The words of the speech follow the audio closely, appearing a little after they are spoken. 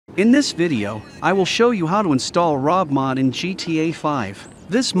In this video, I will show you how to install Rob mod in GTA 5.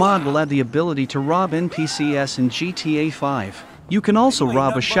 This mod will add the ability to rob NPCs in GTA 5. You can also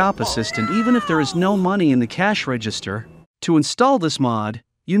rob a shop assistant even if there is no money in the cash register. To install this mod,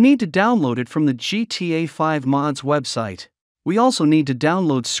 you need to download it from the GTA 5 mods website. We also need to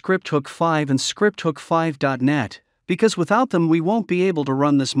download ScriptHook 5 and ScriptHook5.net, because without them we won't be able to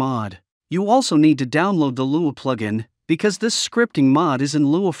run this mod. You also need to download the Lua plugin, because this scripting mod is in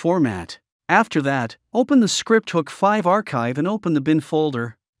Lua format. After that, open the ScriptHook 5 archive and open the bin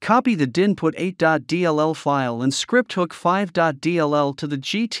folder. Copy the dinput8.dll file and ScriptHook5.dll to the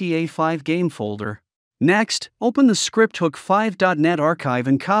GTA 5 game folder. Next, open the ScriptHook5.net archive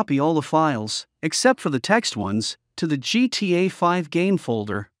and copy all the files, except for the text ones, to the GTA 5 game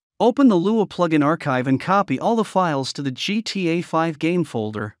folder. Open the Lua plugin archive and copy all the files to the GTA 5 game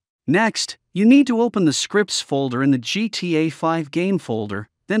folder. Next, you need to open the scripts folder in the GTA 5 game folder,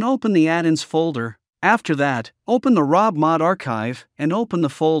 then open the add-ins folder. After that, open the Rob mod archive and open the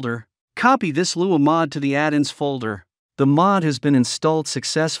folder. Copy this Lua mod to the add-ins folder. The mod has been installed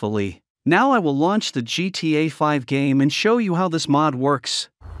successfully. Now I will launch the GTA 5 game and show you how this mod works.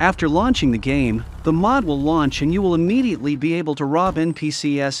 After launching the game, the mod will launch and you will immediately be able to rob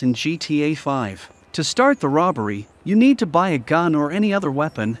NPCs in GTA 5. To start the robbery, you need to buy a gun or any other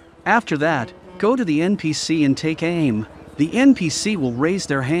weapon. After that, go to the NPC and take aim. The NPC will raise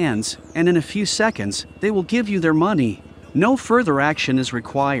their hands, and in a few seconds, they will give you their money. No further action is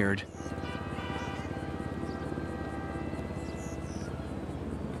required.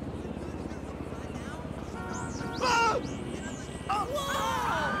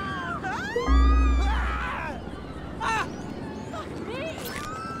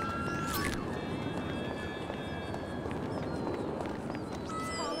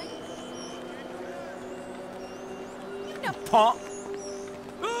 Punk.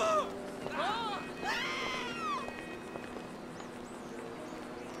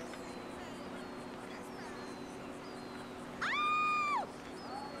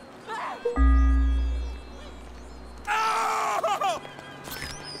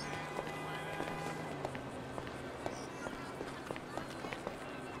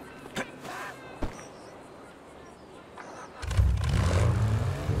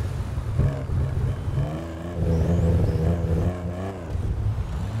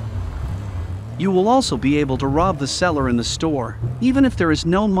 You will also be able to rob the seller in the store, even if there is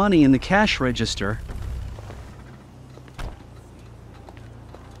no money in the cash register.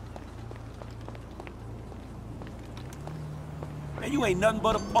 Man, you ain't nothing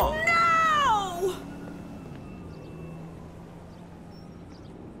but a punk. No!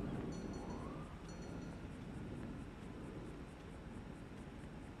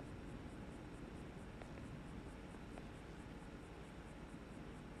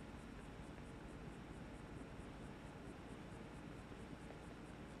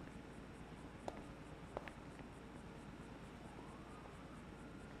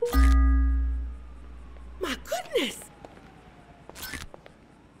 My goodness!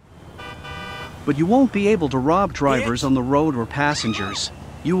 But you won't be able to rob drivers on the road or passengers.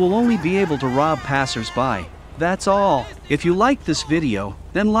 You will only be able to rob passers-by. That's all. If you liked this video,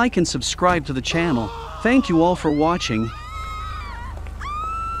 then like and subscribe to the channel. Thank you all for watching.